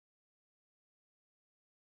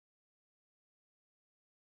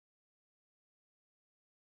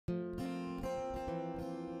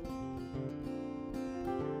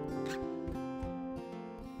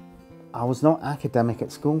I was not academic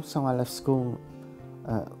at school, so I left school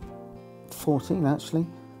at 14 actually.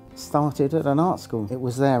 Started at an art school. It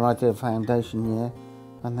was there I did a foundation year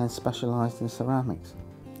and then specialised in ceramics.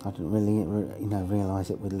 I didn't really realise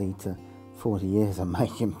it would lead to 40 years of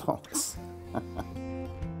making pots.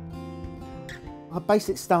 Our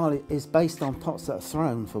basic style is based on pots that are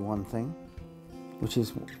thrown, for one thing, which is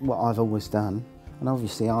what I've always done. And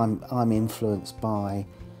obviously I'm influenced by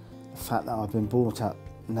the fact that I've been brought up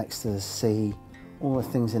next to the sea. All the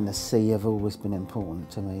things in the sea have always been important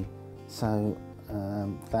to me. So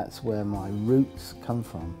that's where my roots come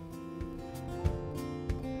from.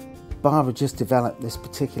 Barbara just developed this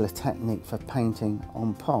particular technique for painting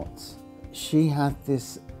on pots. She had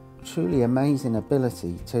this truly amazing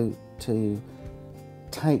ability to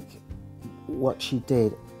take what she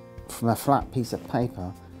did from a flat piece of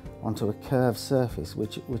paper onto a curved surface,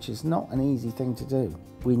 which is not an easy thing to do.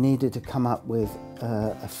 We needed to come up with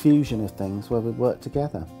a fusion of things where we work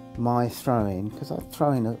together. My throwing, because I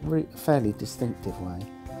throw in a fairly distinctive way,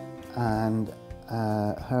 and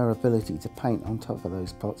her ability to paint on top of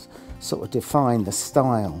those pots sort of defined the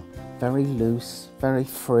style. Very loose, very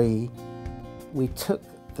free. We took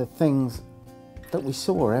the things that we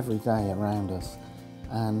saw every day around us,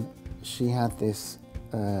 and she had this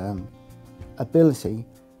ability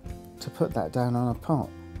to put that down on a pot.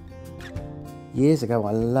 Years ago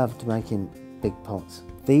I loved making big pots.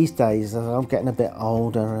 These days, as I'm getting a bit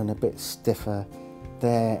older and a bit stiffer,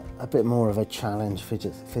 they're a bit more of a challenge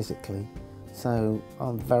physically. So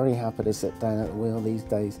I'm very happy to sit down at the wheel these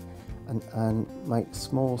days and make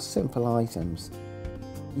small, simple items.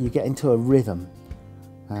 You get into a rhythm,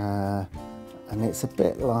 and it's a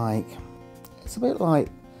bit like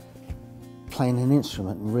playing an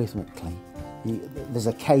instrument rhythmically. There's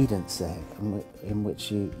a cadence there in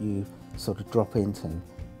which you sort of drop into,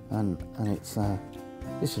 and it's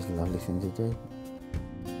just a lovely thing to do.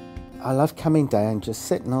 I love coming down, just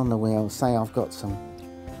sitting on the wheel, say I've got some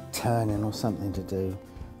turning or something to do,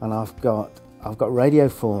 and I've got Radio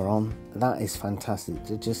 4 on. That is fantastic,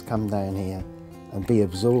 to just come down here and be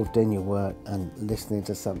absorbed in your work and listening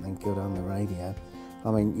to something good on the radio.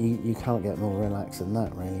 I mean, you can't get more relaxed than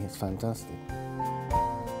that, really. It's fantastic.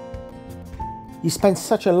 You spend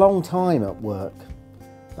such a long time at work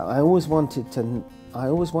that I always wanted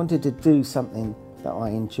to do something that I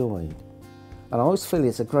enjoyed. And I always feel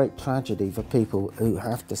it's a great tragedy for people who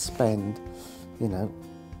have to spend,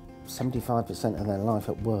 75% of their life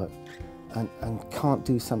at work and can't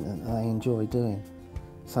do something that they enjoy doing.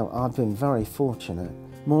 So I've been very fortunate.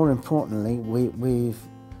 More importantly, we've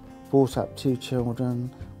brought up 2 children.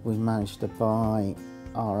 We managed to buy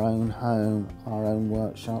our own home, our own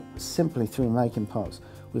workshop, simply through making pots.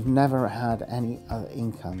 We've never had any other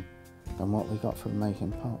income than what we got from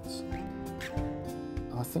making pots.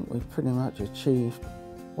 I think we've pretty much achieved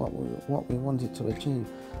what we wanted to achieve.